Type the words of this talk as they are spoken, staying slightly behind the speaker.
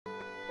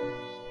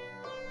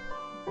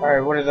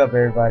Alright, what is up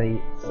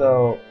everybody?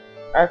 So,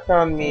 I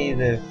found me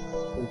this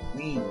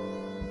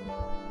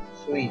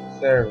sweet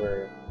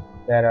server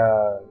that,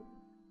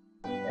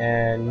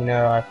 and you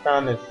know, I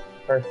found this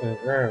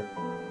person's room.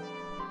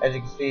 As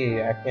you can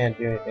see, I can't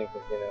do anything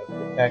because, you know, it's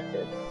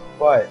protected.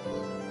 But,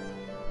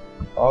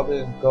 all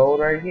this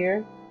gold right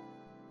here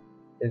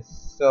is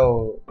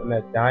so, and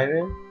that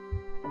diamond,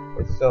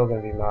 is so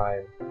gonna be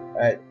mine.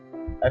 I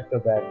feel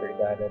bad for the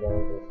guy that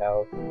owns this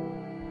house.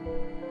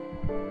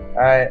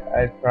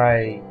 I'd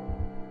probably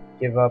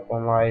give up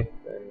on life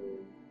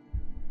and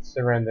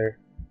surrender.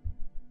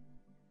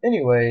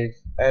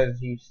 Anyways,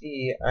 as you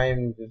see,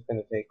 I'm just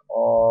gonna take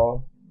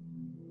all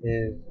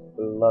his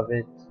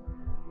beloved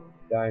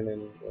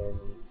diamond and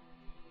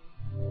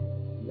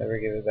never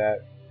give it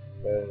back,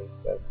 because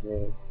that's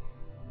me.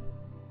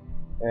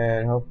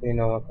 And hopefully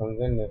no one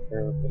comes in this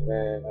room, because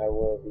then I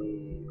will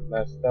be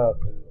messed up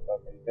in the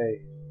fucking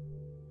face.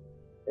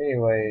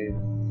 Anyways,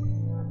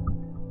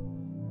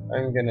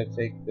 I'm gonna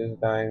take this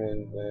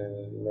diamond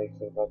and make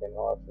some fucking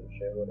awesome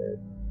shit with it.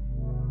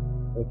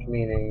 Which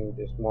meaning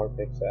just more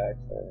pickaxes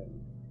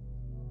and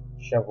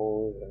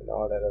shovels and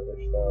all that other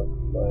stuff.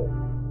 But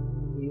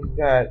he's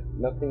got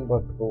nothing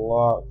but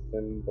blocks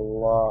and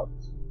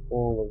blocks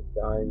full of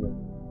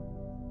diamonds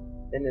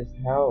in his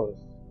house.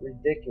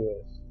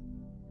 Ridiculous.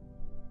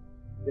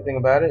 Good thing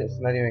about it, it's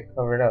not even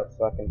covered up,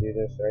 so I can do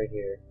this right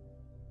here.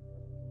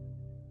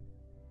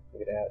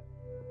 Look at that.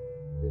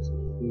 Just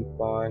keep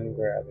on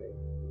grabbing.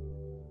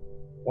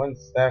 1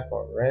 stack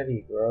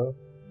already, bro.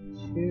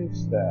 2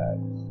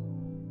 stacks.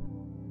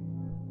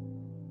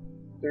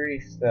 3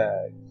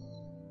 stacks.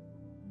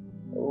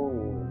 Oh,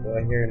 do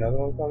I hear another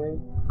one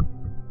coming?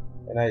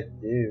 And I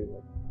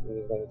do. I'm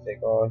just gonna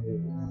take all his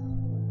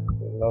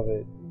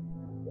beloved.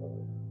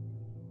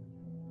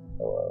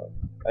 So,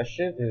 I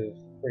should just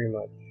pretty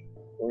much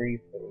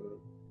brief him.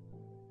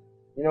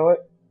 You know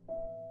what?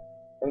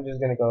 I'm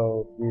just gonna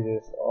go do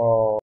this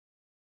all.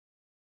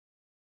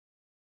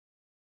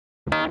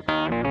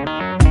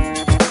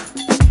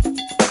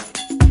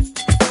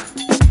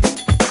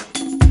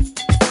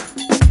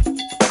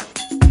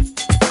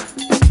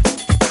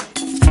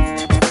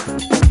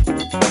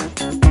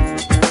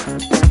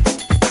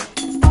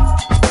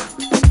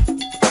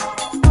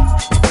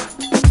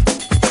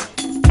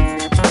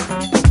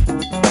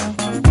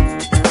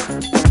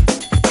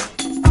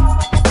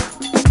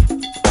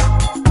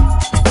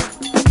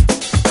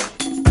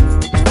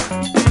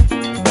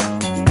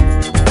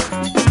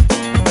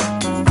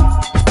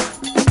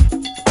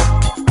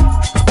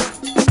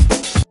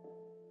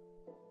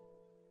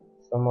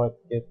 Somewhat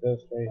get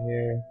this right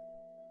here.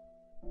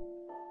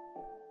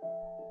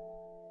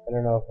 I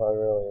don't know if I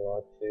really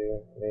want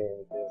to. I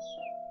mean, just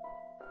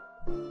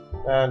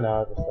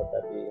no, just let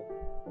that be.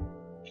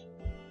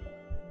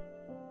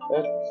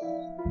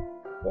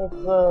 That's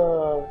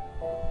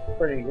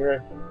pretty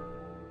good.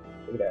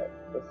 Look at that.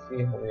 Let's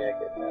see how many I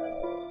get now.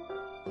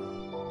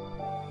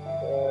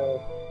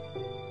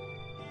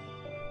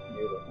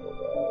 Beautiful,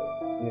 guys.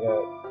 See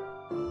that?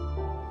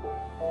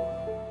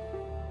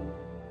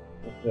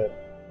 It's a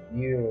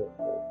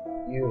beautiful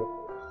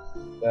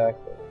stack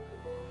of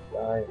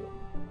diamonds.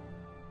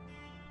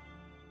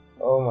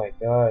 Oh my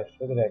gosh,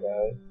 look at that,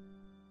 guys.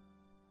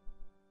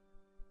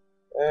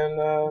 And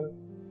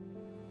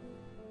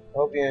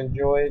hope you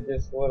enjoyed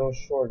this little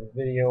short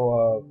video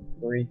of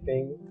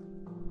briefing.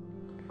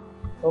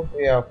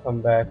 Hopefully I'll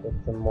come back with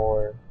some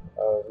more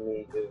of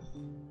me just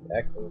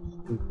acting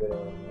stupid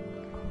and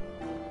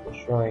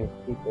destroying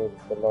people's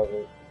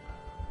beloved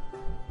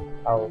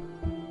house.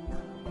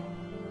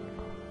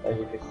 As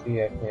you can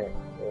see, I can't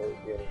really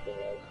do anything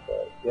else,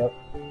 but yep.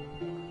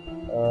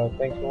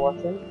 Thanks for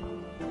watching,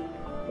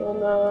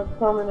 and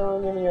comment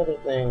on any other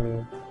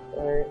thing.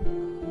 Alright.